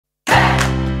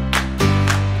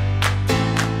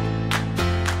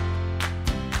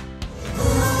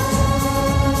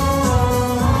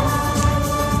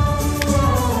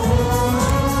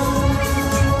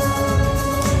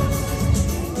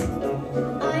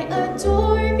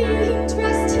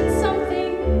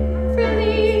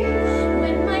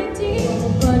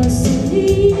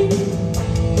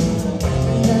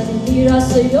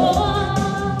sa'yo.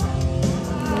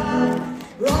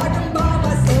 Riding by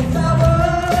myself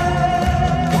flowers,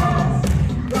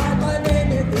 write my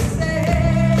name in the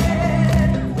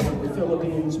sand. One of the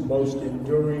Philippines' most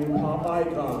enduring pop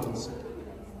icons.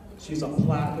 She's a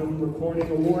platinum recording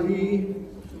awardee,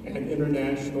 an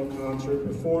international concert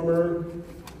performer,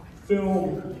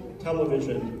 film,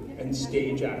 television, and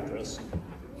stage actress.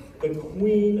 The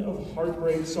queen of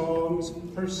heartbreak songs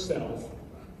herself,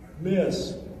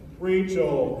 Miss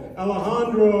Rachel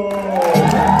Alejandro.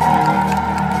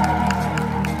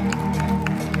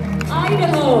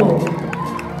 Idaho,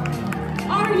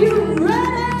 are you ready?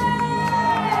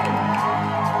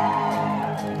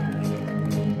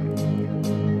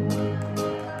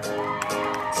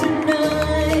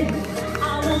 Tonight, I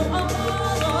want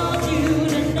all of you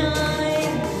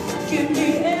tonight. Give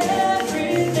me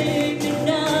everything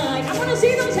tonight. I want to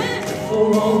see those hands. For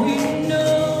all we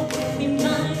know, we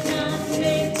might not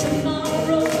make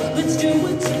tomorrow. Let's do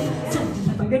it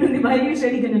tonight. Pag ganun, di ba?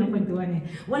 Usually ganun ang kwentuhan eh.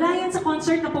 Wala yan sa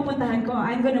concert na pupuntahan ko.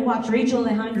 I'm gonna watch Rachel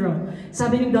Alejandro.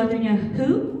 Sabi ng daughter niya,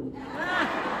 who?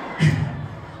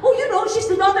 Oh, you know, she's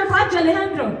the daughter of Rachel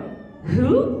Alejandro.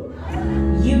 Who?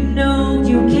 You know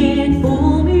you can't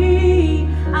fool me.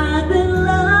 I've been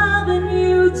loving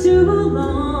you too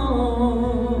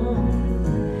long.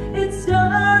 It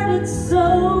started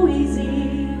so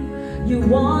easy. You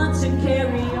want to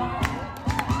carry on.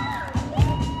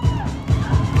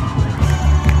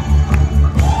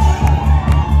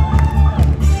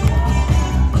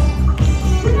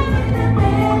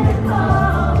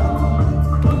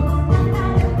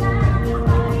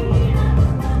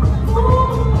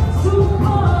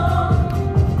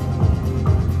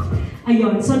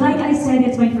 Ayun. So like I said,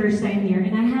 it's my first time here,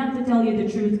 and I have to tell you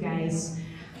the truth, guys.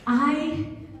 I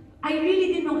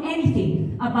really didn't know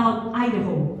anything about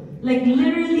Idaho. Like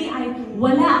literally,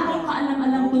 wala akong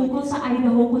kaalam-alam tungkol sa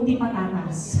Idaho kundi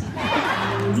patatas.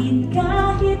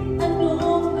 Kahit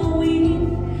anong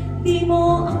gawin, di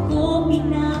mo ako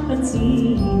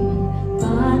pinapansin.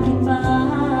 Bakit ba?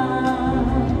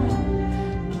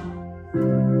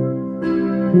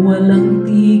 Walang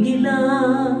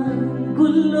tigilan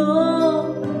gulo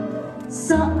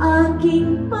sa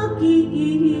aking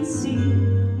pag-iisip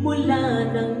mula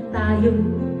nang tayo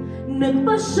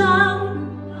nagpasyang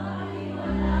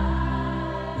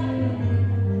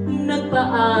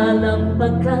nagpaalam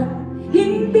pagkat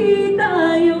hindi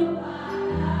tayo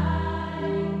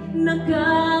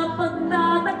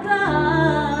nakapagtataka.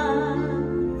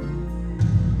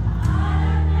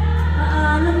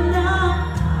 Paalam na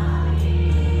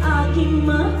aking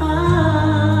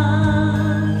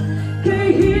mahal,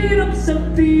 kay hirap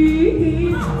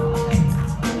sabihin